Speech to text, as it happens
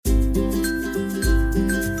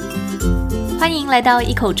欢迎来到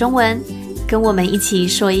一口中文，跟我们一起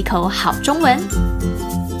说一口好中文。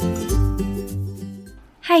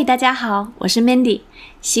嗨，大家好，我是 Mandy，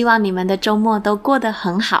 希望你们的周末都过得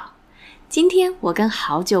很好。今天我跟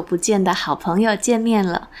好久不见的好朋友见面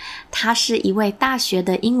了，他是一位大学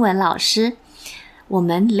的英文老师。我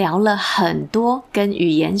们聊了很多跟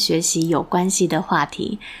语言学习有关系的话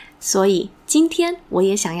题，所以今天我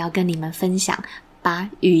也想要跟你们分享把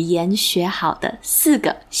语言学好的4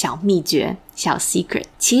个小秘诀、小 secret。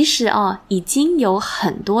 其实已经有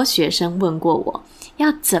很多学生问过我，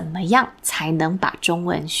要怎么样才能把中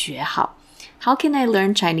文学好？ How can I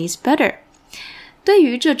learn Chinese better？ 对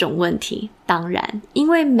于这种问题，当然因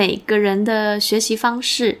为每个人的学习方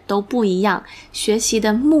式都不一样，学习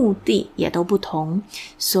的目的也都不同，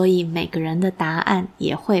所以每个人的答案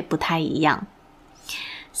也会不太一样。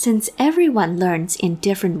Since everyone learns in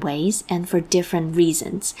different ways and for different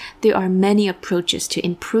reasons, there are many approaches to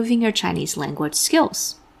improving your Chinese language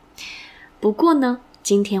skills. 不过呢，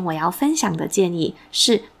今天我要分享的建议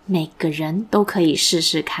是每个人都可以试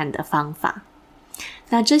试看的方法。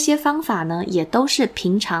那这些方法呢，也都是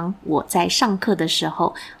平常我在上课的时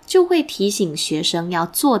候就会提醒学生要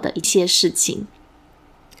做的一些事情。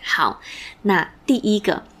好，那第一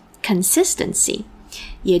个 consistency，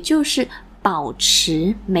 也就是保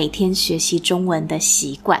持每天学习中文的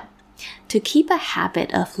习惯。To keep a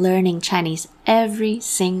habit of learning Chinese every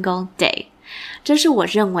single day。 这是我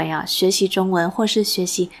认为学习中文或是学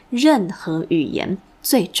习任何语言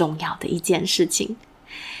最重要的一件事情。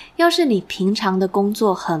要是你平常的工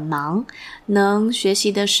作很忙，能学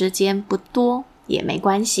习的时间不多也没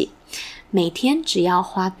关系，每天只要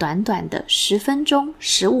花短短的10分钟、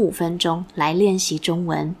15分钟来练习中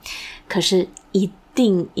文，可是一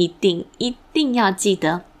定要记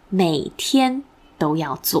得每天都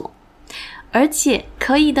要做，而且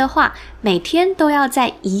可以的话，每天都要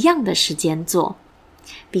在一样的时间做。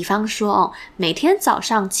比方说每天早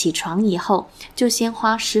上起床以后，就先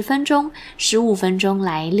花10分钟、15分钟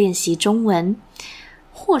来练习中文，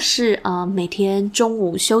或是每天中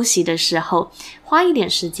午休息的时候，花一点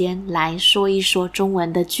时间来说一说中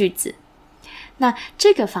文的句子。那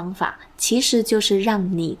这个方法其实就是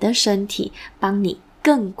让你的身体帮你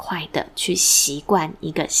更快的去习惯一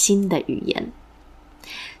个新的语言。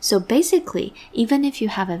So basically, even if you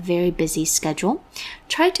have a very busy schedule,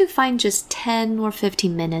 try to find just 10 or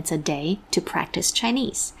 15 minutes a day to practice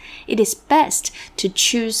Chinese. It is best to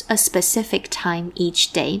choose a specific time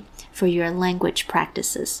each day for your language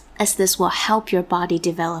practices, as this will help your body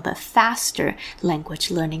develop a faster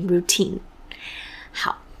language learning routine.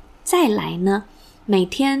 好，再来呢，每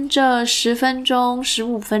天这10分钟、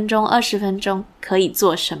15分钟、20分钟可以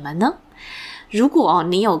做什么呢？如果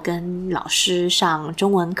你有跟老师上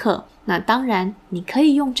中文课，那当然你可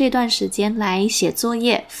以用这段时间来写作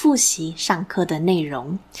业、复习上课的内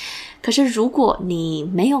容。可是如果你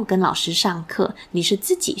没有跟老师上课，你是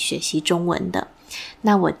自己学习中文的，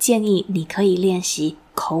那我建议你可以练习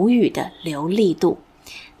口语的流利度，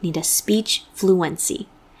你的 speech fluency。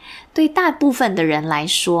对大部分的人来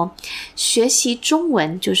说，学习中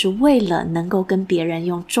文就是为了能够跟别人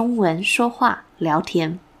用中文说话聊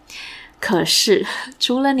天。可是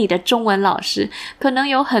除了你的中文老师，可能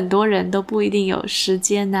有很多人都不一定有时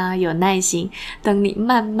间有耐心等你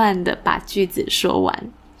慢慢的把句子说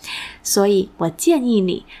完。所以我建议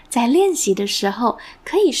你在练习的时候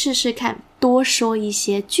可以试试看多说一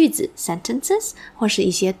些句子 sentences 或是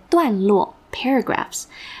一些段落 paragraphs。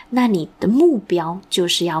 那你的目标就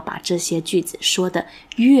是要把这些句子说得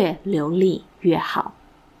越流利越好。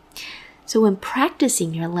So when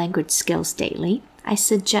practicing your language skills daily, I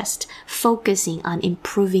suggest focusing on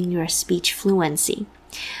improving your speech fluency.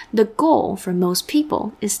 The goal for most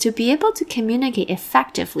people is to be able to communicate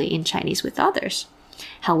effectively in Chinese with others.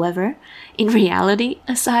 However, in reality,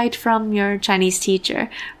 aside from your Chinese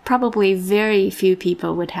teacher, probably very few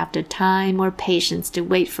people would have the time or patience to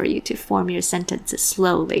wait for you to form your sentences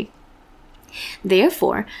slowly.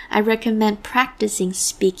 Therefore, I recommend practicing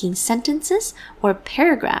speaking sentences or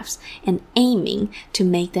paragraphs and aiming to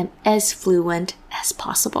make them as fluent as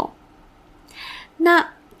possible. 那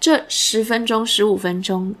这10分钟、15分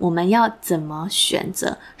钟，我们要怎么选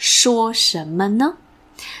择说什么呢？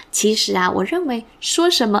其实我认为说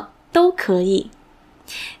什么都可以。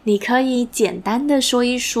你可以简单的说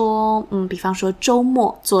一说，比方说周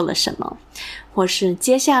末做了什么，或是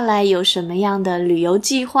接下来有什么样的旅游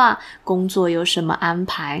计划，工作有什么安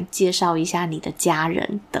排，介绍一下你的家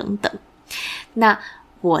人等等。那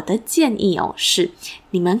我的建议是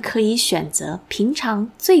你们可以选择平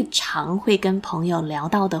常最常会跟朋友聊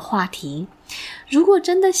到的话题，如果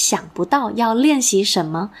真的想不到要练习什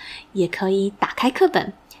么，也可以打开课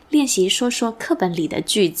本，练习说说课本里的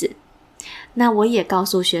句子。那我也告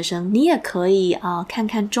诉学生，你也可以看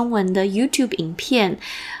看中文的 YouTube 影片，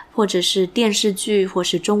或者是电视剧，或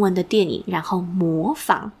是中文的电影，然后模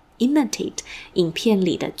仿 imitate 影片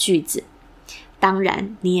里的句子。当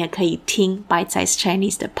然，你也可以听 Bite-Size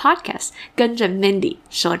Chinese 的 podcast， 跟着 Mindy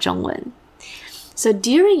说中文。So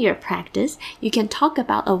during your practice, you can talk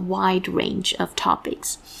about a wide range of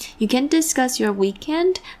topics. You can discuss your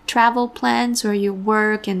weekend, travel plans, or your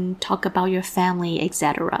work, and talk about your family,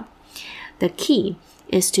 etc. The key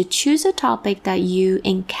is to choose a topic that you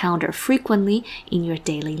encounter frequently in your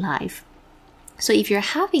daily life. So if you're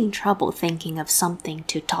having trouble thinking of something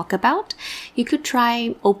to talk about, you could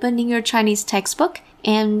try opening your Chinese textbook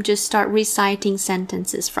and just start reciting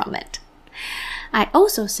sentences from it. I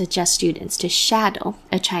also suggest students to shadow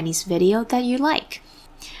a Chinese video that you like.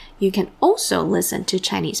 You can also listen to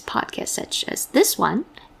Chinese podcasts such as this one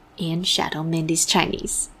and shadow Mindy's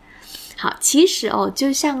Chinese. 好，其实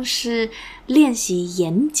就像是练习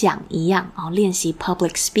演讲一样练习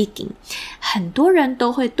public speaking， 很多人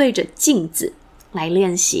都会对着镜子来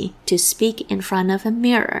练习 to speak in front of a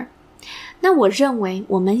mirror。 那我认为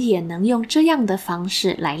我们也能用这样的方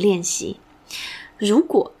式来练习。如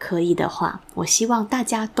果可以的话，我希望大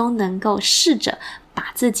家都能够试着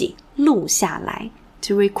把自己录下来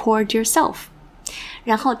to record yourself，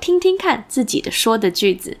 然后听听看自己的说的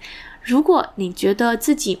句子。如果你觉得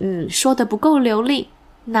自己说得不够流利，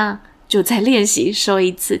那就再练习说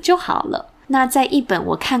一次就好了。那在一本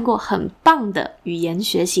我看过很棒的语言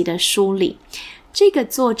学习的书里，这个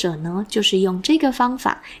作者呢就是用这个方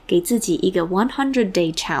法给自己一个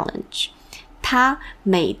 100-day challenge。他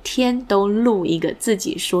每天都录一个自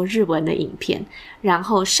己说日文的影片，然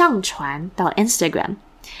后上传到 Instagram。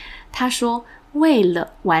 他说为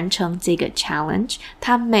了完成这个 challenge，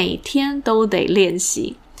 他每天都得练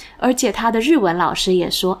习，而且他的日文老师也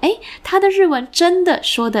说他的日文真的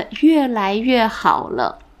说得越来越好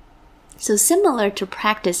了。So similar to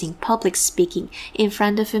practicing public speaking in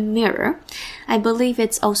front of a mirror, I believe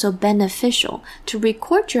it's also beneficial to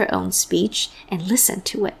record your own speech and listen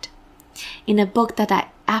to it. In a book that I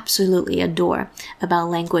absolutely adore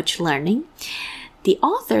about language learning, the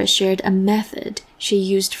author shared a method she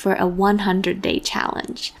used for a 100-day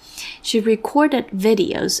challenge. She recorded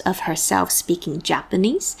videos of herself speaking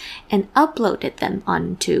Japanese and uploaded them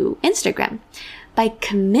onto Instagram. By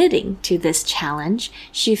committing to this challenge,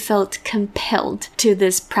 she felt compelled to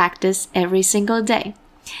this practice every single day.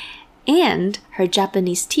 And her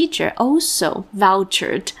Japanese teacher also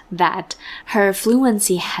vouched that her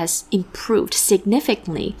fluency has improved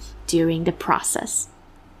significantly during the process.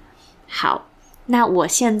 好，那我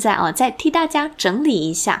现在再替大家整理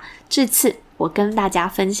一下这次我跟大家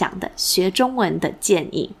分享的学中文的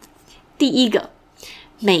建议。第一个，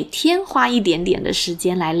每天花一点点的时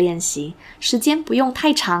间来练习，时间不用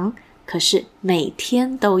太长，可是每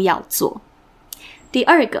天都要做。第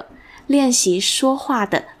二个，练习说话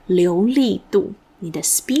的流利度，你的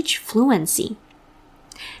speech fluency。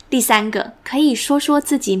第三个，可以说说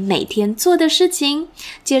自己每天做的事情，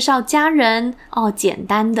介绍家人简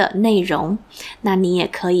单的内容。那你也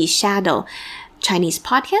可以 shadow Chinese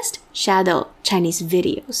podcast, shadow Chinese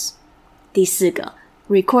videos. 第四个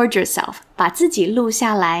，record yourself， 把自己录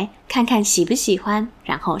下来，看看喜不喜欢，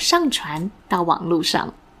然后上传到网络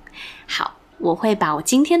上。好，我会把我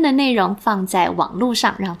今天的内容放在网络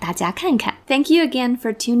上让大家看看。Thank you again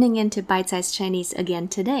for tuning in to Bite-Size Chinese again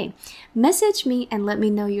today. Message me and let me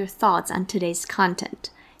know your thoughts on today's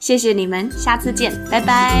content. 谢谢你们，下次见，拜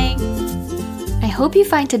拜。I hope you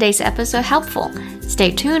find today's episode helpful.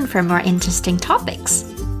 Stay tuned for more interesting topics.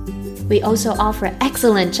 We also offer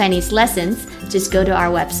excellent Chinese lessons. Just go to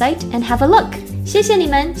our website and have a look. 谢谢你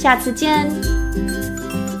们，下次见。